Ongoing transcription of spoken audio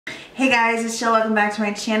Hey guys, it's Jill. Welcome back to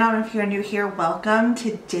my channel, and if you're new here, welcome.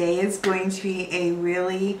 Today is going to be a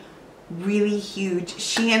really huge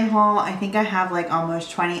Shein haul. I think I have like almost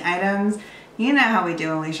 20 items. You know how we do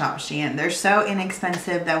when we shop Shein. They're so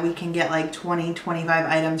inexpensive that we can get like 20-25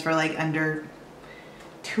 items for like under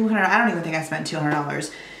 $200. I don't even think I spent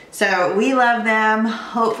 $200. So we love them.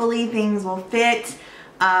 Hopefully things will fit.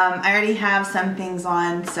 I already have some things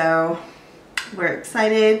on, so we're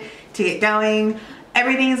excited to get going.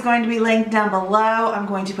 Everything is going to be linked down below. I'm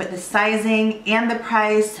going to put the sizing and the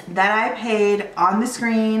price that I paid on the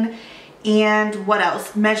screen. And what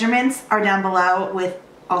else? Measurements are down below with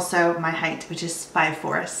also my height, which is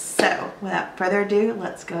 5'4". So without further ado,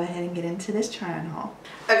 let's go ahead and get into this try on haul.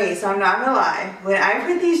 Okay, so I'm not gonna lie. When I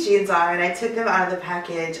put these jeans on and I took them out of the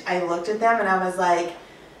package, I looked at them and I was like,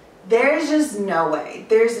 there's just no way.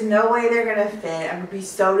 There's no way they're gonna fit. I'm gonna be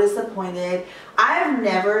so disappointed. I've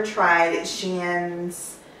never tried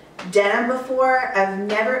Shein's denim before.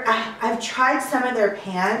 I've tried some of their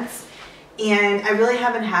pants and I really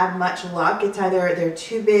haven't had much luck. It's either they're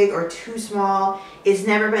too big or too small. It's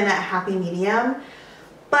never been that happy medium.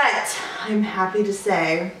 But I'm happy to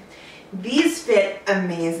say these fit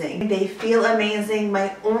amazing. They feel amazing.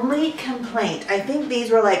 My only complaint, I think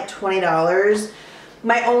these were like $20.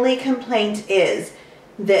 My only complaint is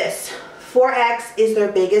this. 4X is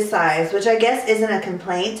their biggest size, which I guess isn't a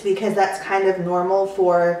complaint because that's kind of normal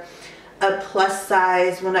for a plus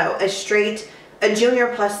size, well no, a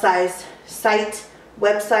junior plus size site,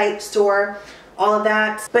 website, store, all of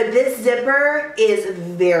that. But this zipper is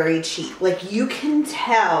very cheap. Like you can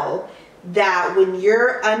tell that when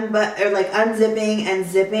you're unzipping and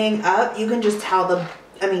zipping up, you can just tell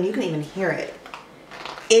you can even hear it.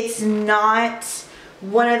 It's not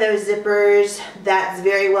one of those zippers that's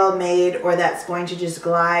very well made or that's going to just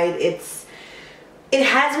glide. It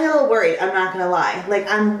has me a little worried, I'm not gonna lie. Like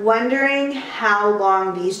I'm wondering how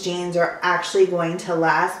long these jeans are actually going to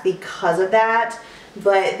last because of that,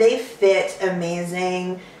 but they fit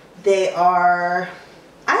amazing. They are,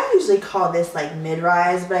 I usually call this like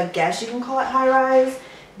mid-rise, but I guess you can call it high-rise.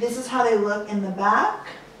 This is how they look in the back.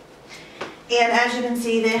 And as you can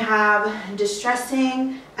see, they have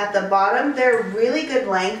distressing at the bottom. They're really good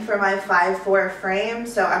length for my 5'4" frame,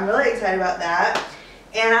 so I'm really excited about that.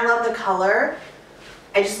 And I love the color.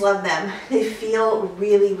 I just love them. They feel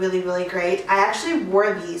really great. I actually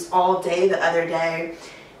wore these all day the other day,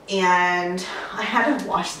 and I had to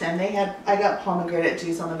wash them. I got pomegranate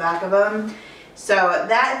juice on the back of them, so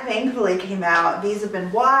that thankfully came out. These have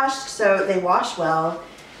been washed, so they wash well,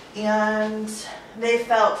 and they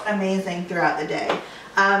felt amazing throughout the day.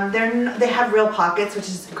 They have real pockets, which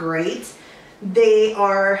is great. They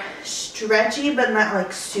are stretchy, but not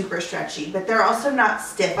like super stretchy, but they're also not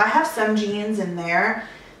stiff. I have some jeans in there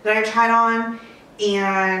that I tried on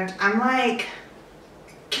and I'm like,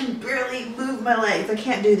 can barely move my legs. I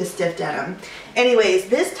can't do the stiff denim. Anyways,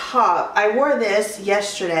 this top, I wore this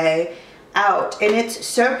yesterday out and it's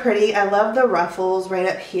so pretty. I love the ruffles right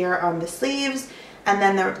up here on the sleeves, and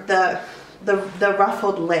then the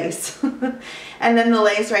ruffled lace and then the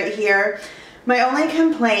lace right here. My only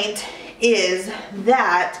complaint is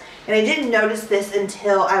that, and I didn't notice this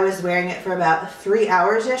until I was wearing it for about 3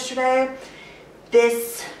 hours yesterday,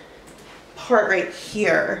 this part right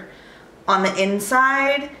here on the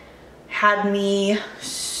inside had me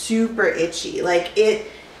super itchy. Like it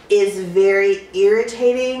is very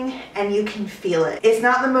irritating and you can feel it. It's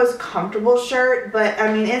not the most comfortable shirt, but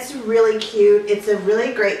I mean, it's really cute. It's a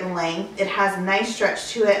really great length. It has nice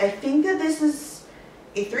stretch to it. I think that this is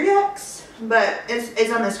a 3X, but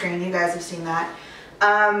it's on the screen. You guys have seen that.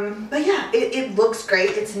 But yeah, it looks great.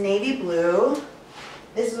 It's navy blue.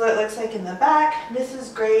 This is what it looks like in the back. This is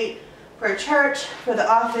great for church, for the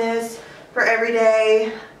office, for every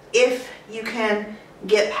day, if you can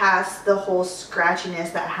get past the whole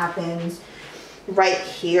scratchiness that happens right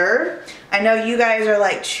here. I know you guys are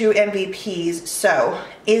like true MVPs, so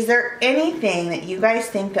is there anything that you guys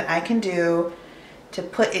think that I can do to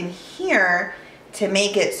put in here to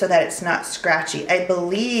make it so that it's not scratchy? I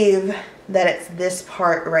believe that it's this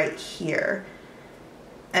part right here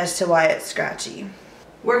as to why it's scratchy.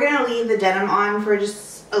 We're gonna leave the denim on for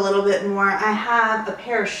just a little bit more. I have a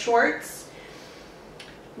pair of shorts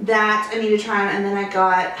that I need to try on, and then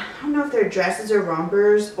I don't know if they're dresses or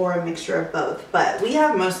rompers or a mixture of both, but we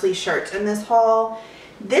have mostly shirts in this haul.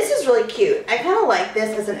 This is really cute. I kind of like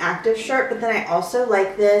this as an active shirt, but then I also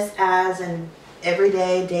like this as an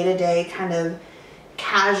everyday, day-to-day kind of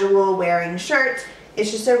casual wearing shirt. It's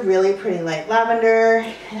just a really pretty light lavender.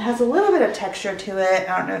 It has a little bit of texture to it.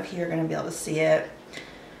 I don't know if you're going to be able to see it.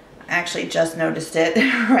 I actually just noticed it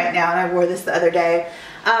right now, and I wore this the other day.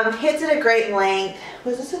 Hits at a great length.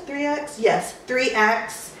 Was this a 3X? Yes,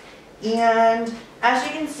 3X. And as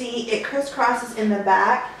you can see, it crisscrosses in the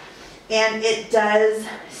back and it does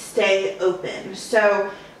stay open.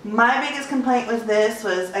 So my biggest complaint with this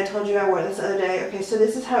was, I told you I wore this the other day. Okay, so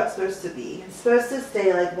this is how it's supposed to be. It's supposed to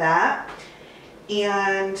stay like that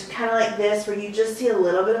and kind of like this, where you just see a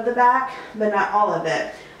little bit of the back, but not all of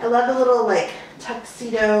it. I love the little like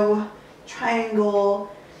tuxedo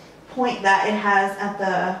triangle point that it has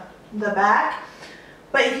at the back.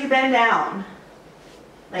 But if you bend down,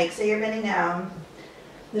 like say you're bending down,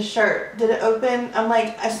 the shirt, did it open? I'm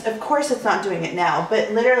like, of course it's not doing it now,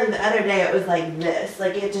 but literally the other day it was like this,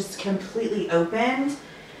 like it just completely opened.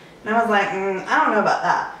 And I was like, I don't know about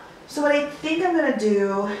that. So what I think I'm gonna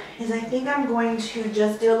do is I think I'm going to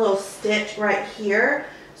just do a little stitch right here.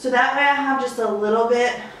 So that way I have just a little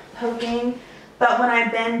bit poking, but when I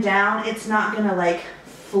bend down, it's not gonna like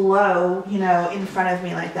flow, you know, in front of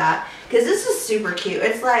me like that. Cause this is super cute.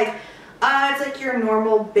 It's like your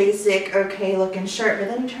normal basic okay looking shirt, but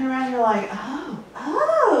then you turn around and you're like,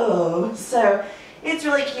 oh. So it's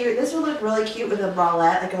really cute. This would look really cute with a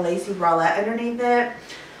bralette, like a lacy bralette underneath it,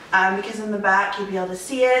 because in the back you'd be able to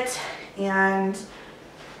see it. And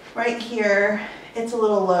right here, it's a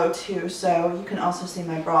little low too, so you can also see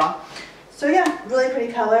my bra. So yeah, really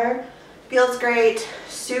pretty color. Feels great.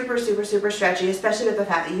 Super, super, super stretchy, especially with the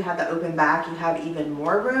fact that you have the open back, you have even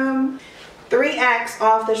more room. 3X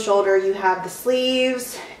off the shoulder, you have the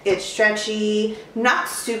sleeves. It's stretchy, not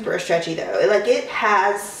super stretchy though. Like it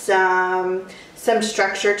has some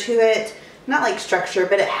structure to it. Not like structure,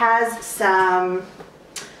 but it has some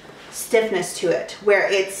stiffness to it,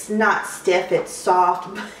 where it's not stiff, it's soft.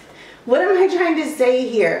 What am I trying to say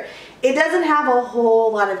here? It doesn't have a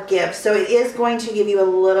whole lot of give, so it is going to give you a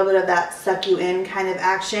little bit of that suck you in kind of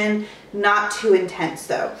action, not too intense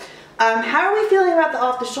though. How are we feeling about the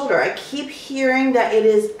off the shoulder? I keep hearing that it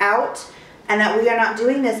is out and that we are not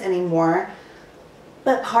doing this anymore,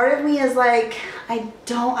 but part of me is like,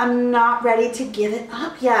 I'm not ready to give it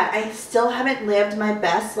up yet. I still haven't lived my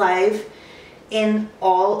best life in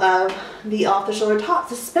all of the off the shoulder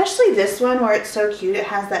tops, especially this one where it's so cute. It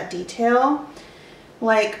has that detail,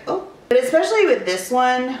 like, oh, but especially with this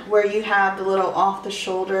one where you have the little off the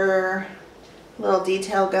shoulder little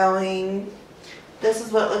detail going. This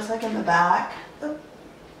is what it looks like in the back. Oh,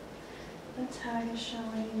 the tag is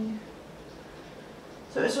showing.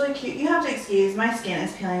 So it's really cute. You have to excuse, my skin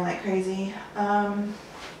is peeling like crazy. There's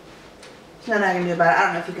nothing I can do about it. I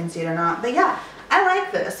don't know if you can see it or not, but yeah, I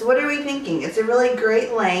like this. What are we thinking? It's a really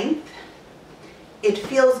great length. It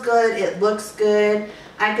feels good. It looks good.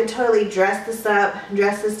 I could totally dress this up,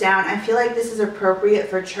 dress this down. I feel like this is appropriate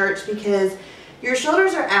for church because your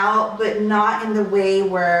shoulders are out, but not in the way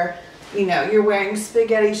where, you know, you're wearing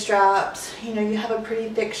spaghetti straps. You know, you have a pretty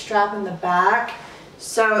thick strap in the back.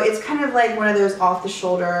 So it's kind of like one of those off the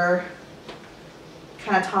shoulder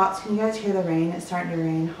kind of tops. Can you guys hear the rain? It's starting to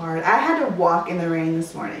rain hard. I had to walk in the rain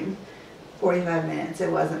this morning. 45 minutes.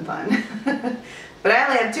 It wasn't fun. But I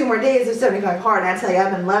only have 2 more days of 75 hard, and I tell you,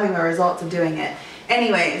 I've been loving the results of doing it.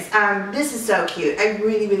 Anyways, this is so cute. I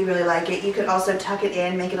really, really, really like it. You could also tuck it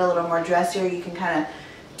in, make it a little more dressier. You can kind of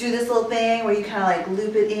do this little thing where you kind of like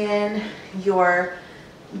loop it in your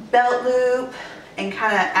belt loop and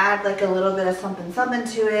kind of add like a little bit of something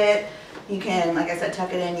to it. You can, like I said,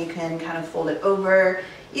 tuck it in. You can kind of fold it over.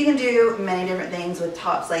 You can do many different things with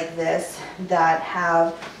tops like this that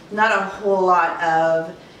have not a whole lot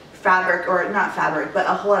of fabric, or not fabric, but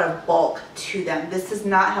a whole lot of bulk to them. This does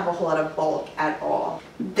not have a whole lot of bulk at all.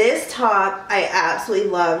 This top I absolutely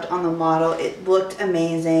loved on the model. It looked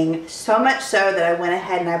amazing, so much so that I went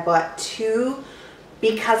ahead and I bought 2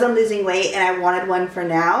 because I'm losing weight, and I wanted one for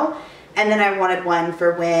now, and then I wanted one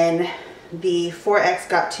for when the 4X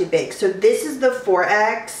got too big. So this is the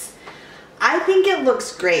 4X. I think it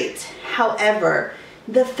looks great. However,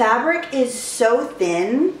 the fabric is so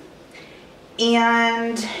thin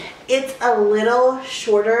and it's a little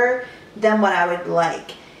shorter than what I would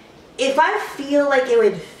like. If I feel like it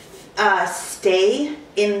would stay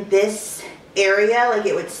in this area, like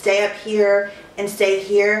it would stay up here and stay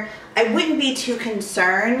here, I wouldn't be too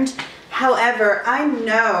concerned. However, I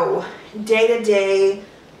know day to day,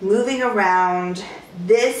 moving around,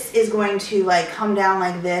 this is going to like come down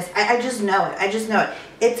like this. I just know it. I just know it.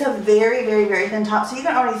 It's a very, very, very thin top, so you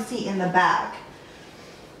can already see in the back.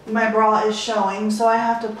 My bra is showing, so I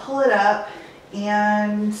have to pull it up,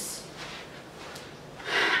 and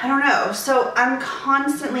I don't know. So I'm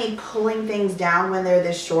constantly pulling things down when they're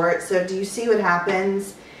this short. So do you see what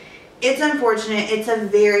happens? It's unfortunate. It's a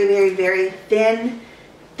very, very, very thin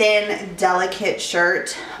thin, delicate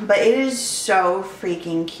shirt, but it is so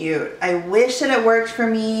freaking cute. I wish that it worked for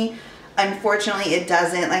me. Unfortunately, it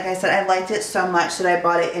doesn't. Like I said, I liked it so much that I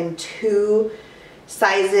bought it in 2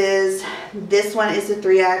 sizes. This one is the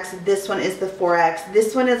 3X, this one is the 4X.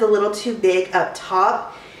 This one is a little too big up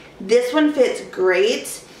top. This one fits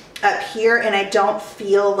great up here, and I don't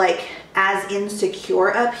feel like as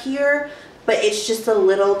insecure up here, but it's just a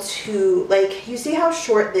little too, like, you see how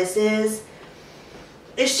short this is?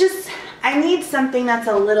 It's just, I need something that's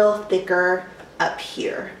a little thicker up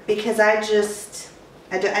here, because I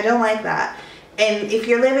don't like that. And if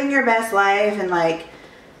you're living your best life and, like,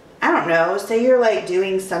 I don't know, say you're like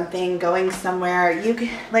doing something, going somewhere, you can,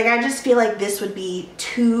 like, I just feel like this would be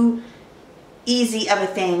too easy of a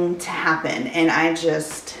thing to happen, and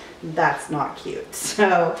that's not cute.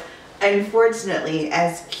 So unfortunately,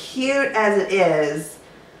 as cute as it is,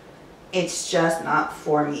 it's just not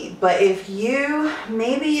for me. But if you,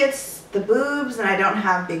 maybe it's the boobs and I don't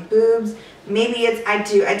have big boobs, maybe it's, I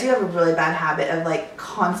do have a really bad habit of like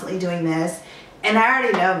constantly doing this, and I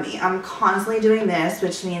already know me. I'm constantly doing this,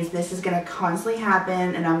 which means this is gonna constantly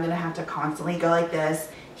happen, and I'm gonna have to constantly go like this.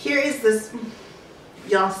 Here is this,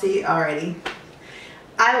 y'all see already.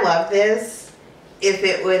 I love this if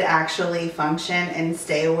it would actually function and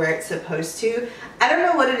stay where it's supposed to. I don't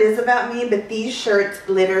know what it is about me, but these shirts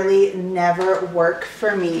literally never work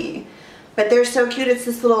for me. But they're so cute. It's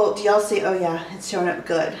this little, do y'all see? Oh yeah, it's showing up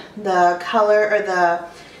good. The color, or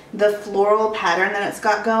the floral pattern that it's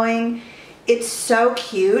got going. It's so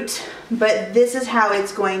cute, but this is how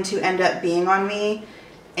it's going to end up being on me,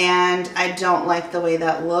 and I don't like the way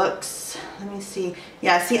that looks. Let me see.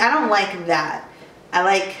 Yeah, see, I don't like that. I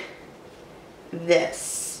like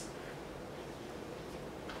this.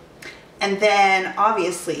 And then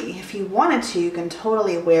obviously, if you wanted to, you can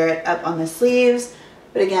totally wear it up on the sleeves,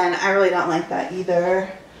 but again, I really don't like that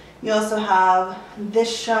either. You also have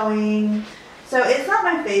this showing, so it's not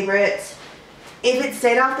my favorite. If it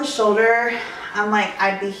stayed off the shoulder, I'm like,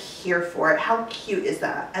 I'd be here for it. How cute is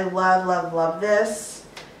that? I love, love, love this.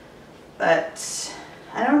 But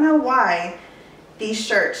I don't know why these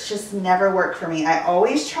shirts just never work for me. I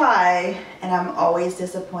always try, and I'm always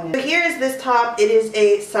disappointed. So here is this top. It is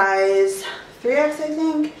a size 3X, I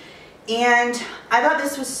think. And I thought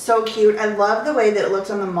this was so cute. I love the way that it looked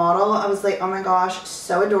on the model. I was like, oh my gosh,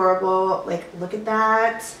 so adorable. Like, look at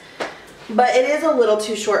that. But it is a little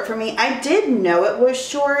too short for me. I did know it was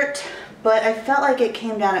short, but I felt like it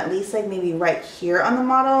came down at least like maybe right here on the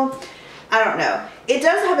model. I don't know. It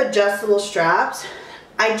does have adjustable straps.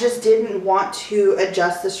 I just didn't want to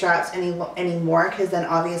adjust the straps anymore, because then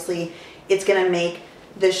obviously it's gonna make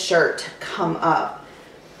the shirt come up.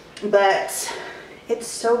 But it's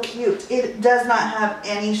so cute. It does not have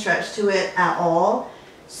any stretch to it at all.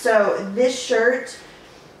 So this shirt,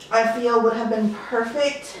 I feel, would have been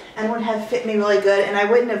perfect and would have fit me really good, and I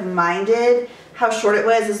wouldn't have minded how short it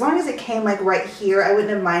was. As long as it came like right here, I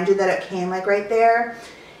wouldn't have minded that it came like right there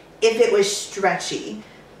if it was stretchy,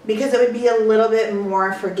 because it would be a little bit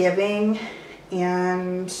more forgiving.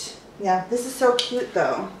 And yeah, this is so cute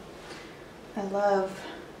though. I love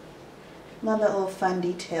that little fun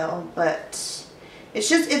detail, but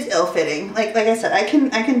it's ill-fitting. Like I said, I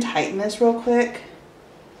can tighten this real quick.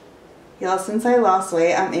 Y'all, since I lost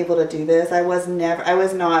weight, I'm able to do this. I was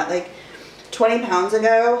not, like 20 pounds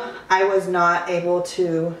ago, I was not able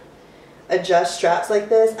to adjust straps like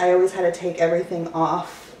this. I always had to take everything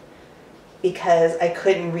off because I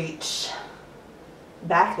couldn't reach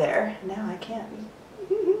back there. Now I can.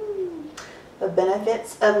 The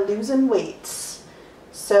benefits of losing weight.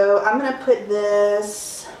 So I'm gonna put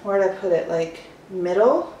this, where did I put it? Like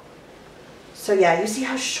middle. So yeah, you see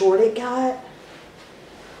how short it got?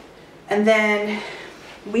 And then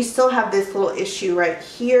we still have this little issue right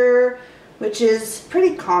here, which is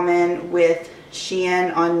pretty common with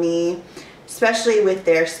Shein on me, especially with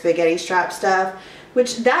their spaghetti strap stuff,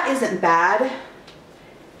 which that isn't bad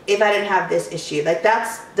if I didn't have this issue. Like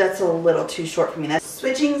that's a little too short for me. That's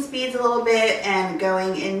switching speeds a little bit and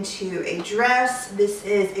going into a dress. This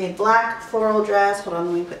is a black floral dress. Hold on,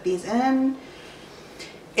 let me put these in.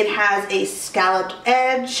 It has a scalloped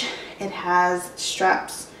edge. It has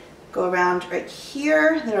straps go around right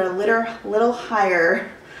here that are a little higher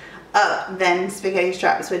up than spaghetti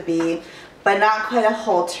straps would be, but not quite a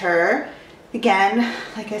halter. Again,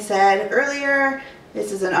 like I said earlier,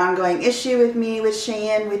 this is an ongoing issue with me with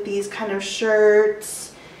Shein with these kind of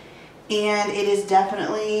shirts, and it is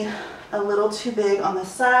definitely a little too big on the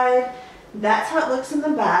side. That's how it looks in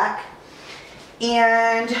the back,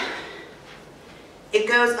 and it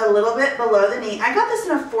goes a little bit below the knee. I got this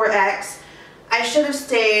in a 4X. I should have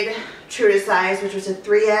stayed true to size, which was a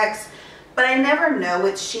 3X, but I never know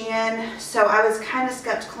with Shein, so I was kind of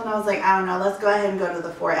skeptical and I was like, I don't know, let's go ahead and go to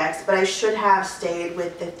the 4X, but I should have stayed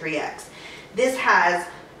with the 3X. This has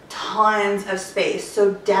tons of space,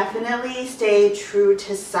 so definitely stay true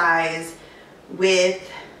to size with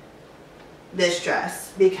this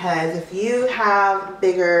dress, because if you have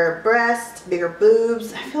bigger breasts, bigger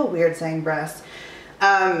boobs, I feel weird saying breasts,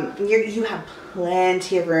 you have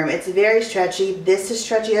plenty of room. It's very stretchy. This is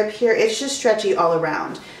stretchy up here. It's just stretchy all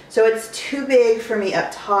around. So it's too big for me up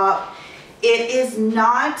top. It is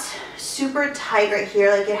not super tight right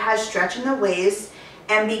here. Like, it has stretch in the waist,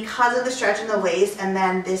 and because of the stretch in the waist, and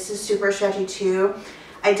then this is super stretchy too,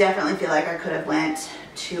 I definitely feel like I could have went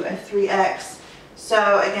to a 3X.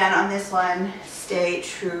 So again, on this one, stay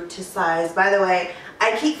true to size. By the way,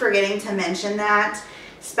 I keep forgetting to mention that,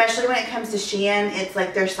 especially when it comes to Shein, it's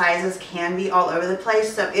like their sizes can be all over the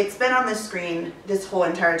place. So it's been on the screen this whole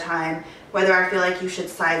entire time, whether I feel like you should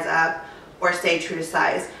size up or stay true to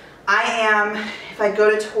size. I am, if I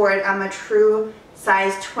go to Torrid, I'm a true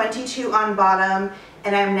size 22 on bottom,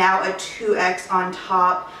 and I'm now a 2X on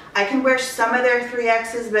top. I can wear some of their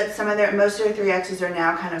 3Xs, but most of their 3Xs are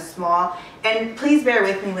now kind of small. And please bear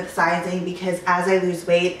with me with sizing, because as I lose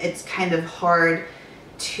weight, it's kind of hard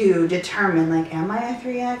to determine, like, am I a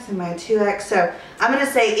 3X, am I a 2X? So I'm gonna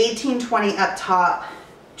say 18, 20 up top,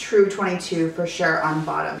 true 22 for sure on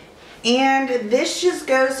bottom. And this just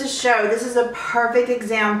goes to show, this is a perfect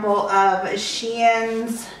example of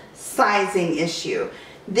Shein's sizing issue.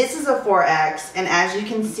 This is a 4X, and as you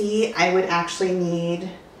can see, I would actually need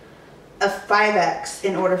a 5X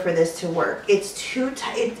in order for this to work. It's too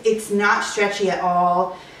tight, it's not stretchy at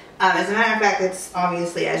all. As a matter of fact, it's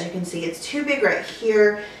obviously, as you can see, it's too big right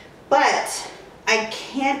here, but I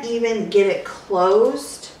can't even get it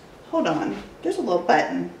closed. Hold on, there's a little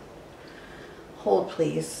button. Hold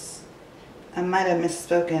please. I might have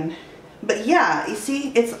misspoken. But yeah, you see,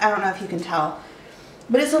 it's, I don't know if you can tell,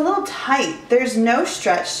 but it's a little tight. There's no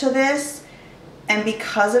stretch to this, and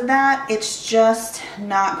because of that, it's just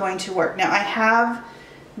not going to work. Now I have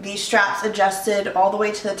these straps adjusted all the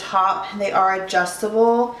way to the top. They are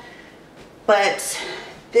adjustable, but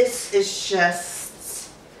this is just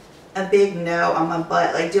a big no on my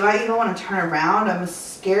butt. Like, do I even want to turn around? I'm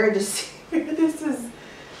scared to see where this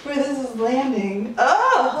is landing.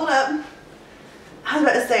 Oh, hold up. I was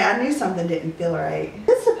about to say, I knew something didn't feel right. Is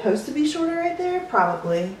this supposed to be shorter right there?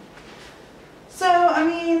 Probably. So, I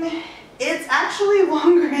mean, it's actually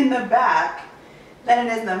longer in the back than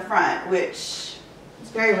it is in the front, which is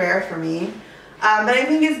very rare for me. But I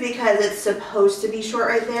think it's because it's supposed to be short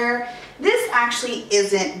right there. This actually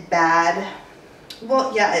isn't bad.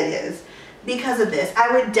 Well, yeah, it is. Because of this,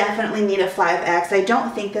 I would definitely need a 5X. I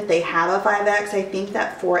don't think that they have a 5X. I think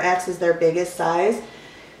that 4X is their biggest size.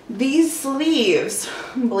 These sleeves,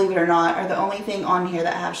 believe it or not, are the only thing on here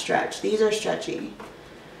that have stretch. These are stretchy.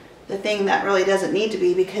 The thing that really doesn't need to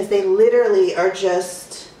be, because they literally are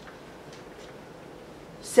just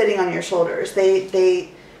sitting on your shoulders.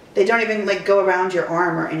 They don't even like go around your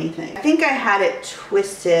arm or anything. I think I had it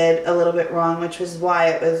twisted a little bit wrong, which was why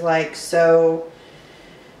it was like so,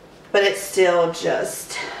 but it's still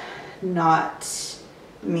just not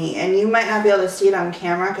me. And you might not be able to see it on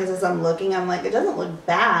camera, because as I'm looking, I'm like, it doesn't look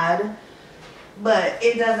bad, but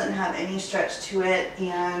it doesn't have any stretch to it.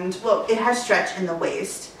 And well, it has stretch in the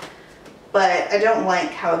waist, but I don't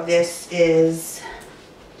like how this is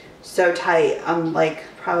so tight. I'm like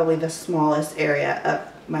probably the smallest area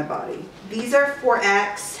of my body. These are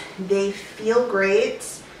 4X. They feel great.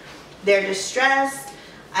 They're distressed.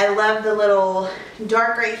 I love the little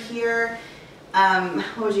dark right here.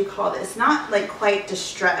 What would you call this? Not like quite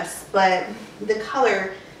distressed, but the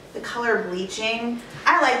color bleaching.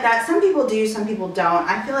 I like that. Some people do, some people don't.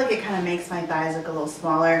 I feel like it kind of makes my thighs look a little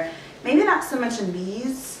smaller. Maybe not so much in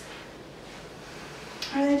these.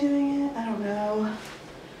 Are they doing it? I don't know.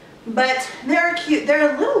 But they're cute.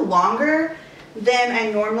 They're a little longer than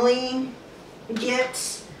I normally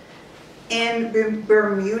get in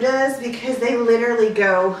Bermudas, because they literally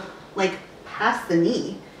go like past the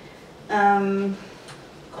knee. Of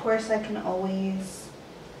course, I can always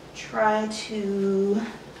try to,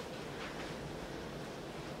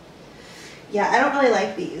 yeah, I don't really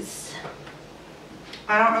like these.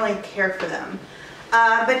 I don't really care for them.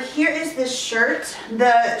 But here is this shirt.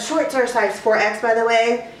 The shorts are size 4X, by the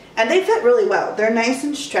way, and they fit really well. They're nice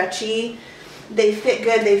and stretchy. They fit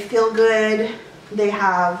good. They feel good. They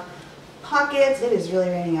have pockets. It is really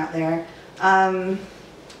raining out there. I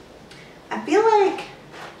feel like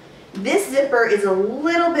this zipper is a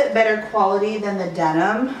little bit better quality than the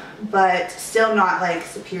denim, but still not like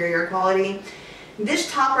superior quality.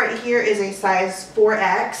 This top right here is a size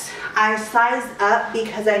 4X. I sized up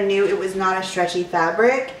because I knew it was not a stretchy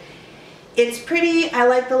fabric. It's pretty. I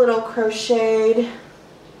like the little crocheted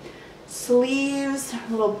sleeves,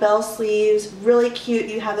 little bell sleeves, really cute.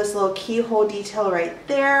 You have this little keyhole detail right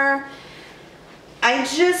there. I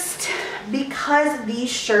just, because these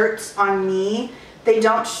shirts on me, they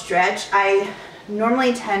don't stretch, I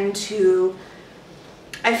normally tend to,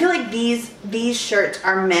 I feel like these shirts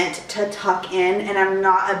are meant to tuck in, and I'm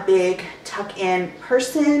not a big tuck in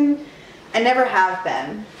person. I never have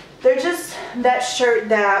been. They're just that shirt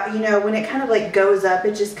that, you know, when it kind of like goes up,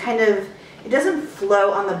 it just kind of, it doesn't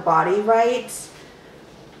flow on the body right.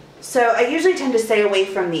 So I usually tend to stay away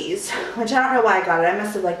from these, which I don't know why I got it. I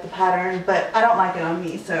must have liked the pattern, but I don't like it on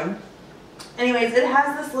me. So anyways, it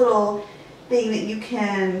has this little thing that you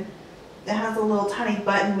can, it has a little tiny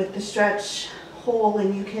button with the stretch hole,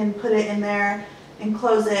 and you can put it in there and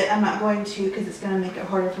close it. I'm not going to because it's going to make it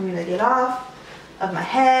harder for me to get off of my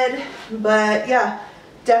head. But yeah,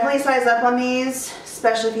 definitely size up on these,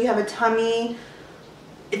 especially if you have a tummy.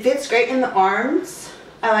 It fits great in the arms.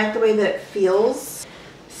 I like the way that it feels.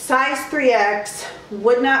 Size 3X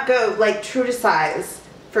would not go like true to size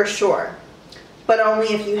for sure, but only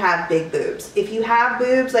if you have big boobs. If you have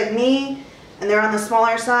boobs like me and they're on the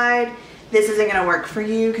smaller side, this isn't going to work for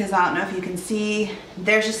you because I don't know if you can see.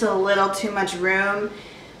 There's just a little too much room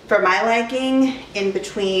for my liking in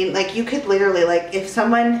between. Like you could literally, like if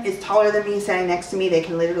someone is taller than me standing next to me, they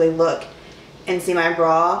can literally look and see my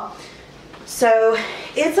bra. So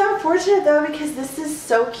it's unfortunate though because this is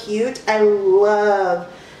so cute. I love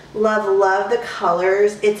the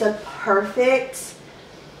colors. It's a perfect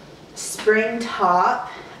spring top.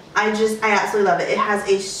 I absolutely love it. It has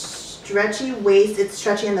a stretchy waist. It's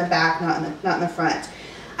stretchy in the back, not in the front.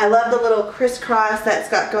 I love the little crisscross that's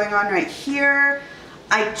got going on right here.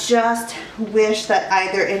 I just wish that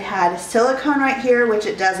either it had silicone right here, which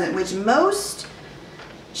it doesn't, which most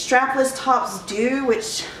strapless tops do,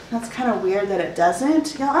 which that's kind of weird that it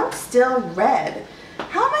doesn't. Y'all, I'm still red.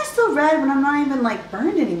 How am I still red when I'm not even like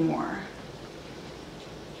burned anymore?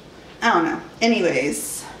 I don't know.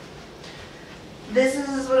 Anyways, this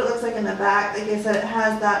is what it looks like in the back. Like I said, it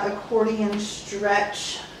has that accordion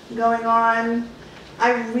stretch going on.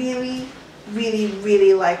 I really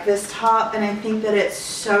like this top, and I think that it's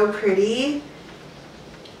so pretty.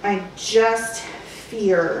 I just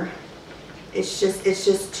fear it's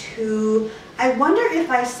just too, I wonder if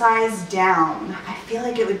I size down. I feel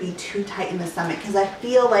like it would be too tight in the stomach because I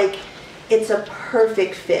feel like it's a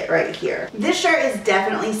perfect fit right here. This shirt is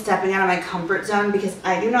definitely stepping out of my comfort zone because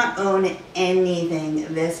I do not own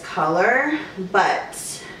anything this color,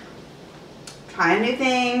 but trying new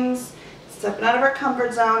things, stepping out of our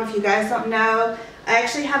comfort zone. If you guys don't know, I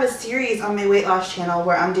actually have a series on my weight loss channel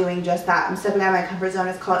where I'm doing just that. I'm stepping out of my comfort zone.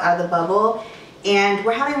 It's called Out of the Bubble. And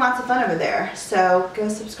we're having lots of fun over there. So go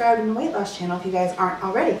subscribe to my weight loss channel if you guys aren't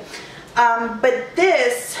already. But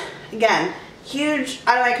this, again, huge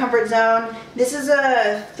out of my comfort zone. This is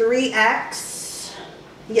a 3X.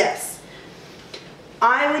 Yes.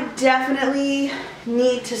 I would definitely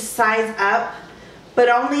need to size up, but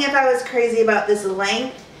only if I was crazy about this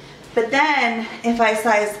length. But then if I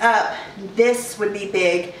size up, this would be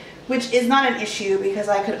big, which is not an issue because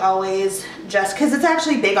I could always just, because it's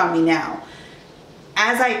actually big on me now.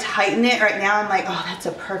 As I tighten it right now, I'm like, oh, that's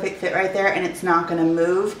a perfect fit right there, and it's not going to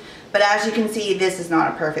move. But as you can see, this is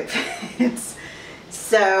not a perfect fit.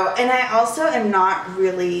 So, and I also am not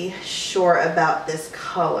really sure about this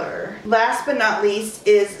color. Last but not least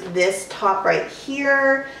is this top right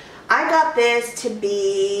here. I got this to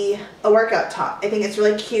be a workout top. I think it's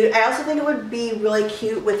really cute. I also think it would be really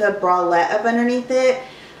cute with a bralette up underneath it.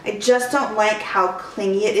 I just don't like how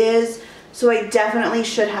clingy it is. So I definitely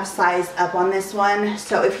should have sized up on this one.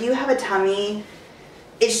 So if you have a tummy,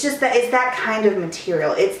 it's just that, it's that kind of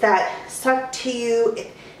material. It's that suction to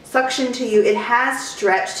you. It has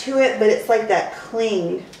stretch to it, but it's like that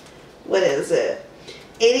cling. What is it?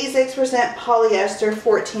 86% polyester,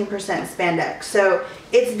 14% spandex. So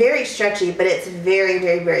it's very stretchy, but it's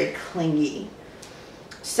very clingy.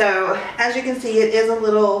 So as you can see, it is a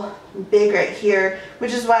little big right here,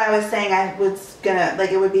 which is why I was saying I was gonna,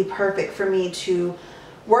 like, it would be perfect for me to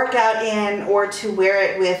work out in or to wear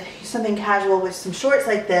it with something casual with some shorts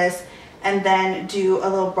like this, and then do a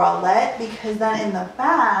little bralette, because then in the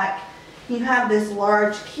back you have this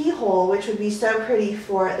large keyhole, which would be so pretty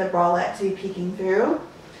for the bralette to be peeking through.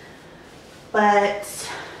 But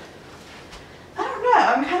I don't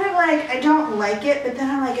know, I'm kind of like, I don't like it, but then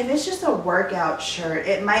I'm like, if it's just a workout shirt,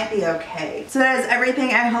 it might be okay. So that is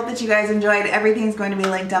everything. I hope that you guys enjoyed. Everything's going to be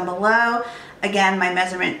linked down below. Again, my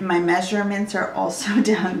measurements are also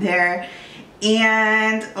down there.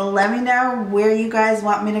 And let me know where you guys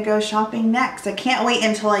want me to go shopping next. I can't wait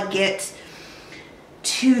until I get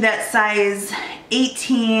to that size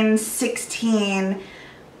 18, 16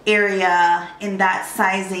 area in that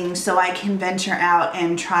sizing so I can venture out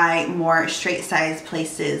and try more straight size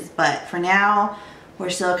places. But for now, we're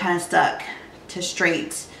still kind of stuck to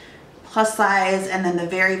straight plus size, and then the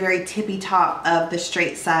very, very tippy top of the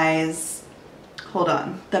straight size, hold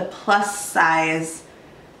on, the plus size,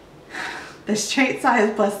 the straight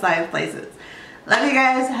size plus size places. Love you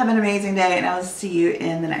guys, have an amazing day, and I'll see you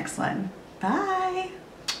in the next one. Bye.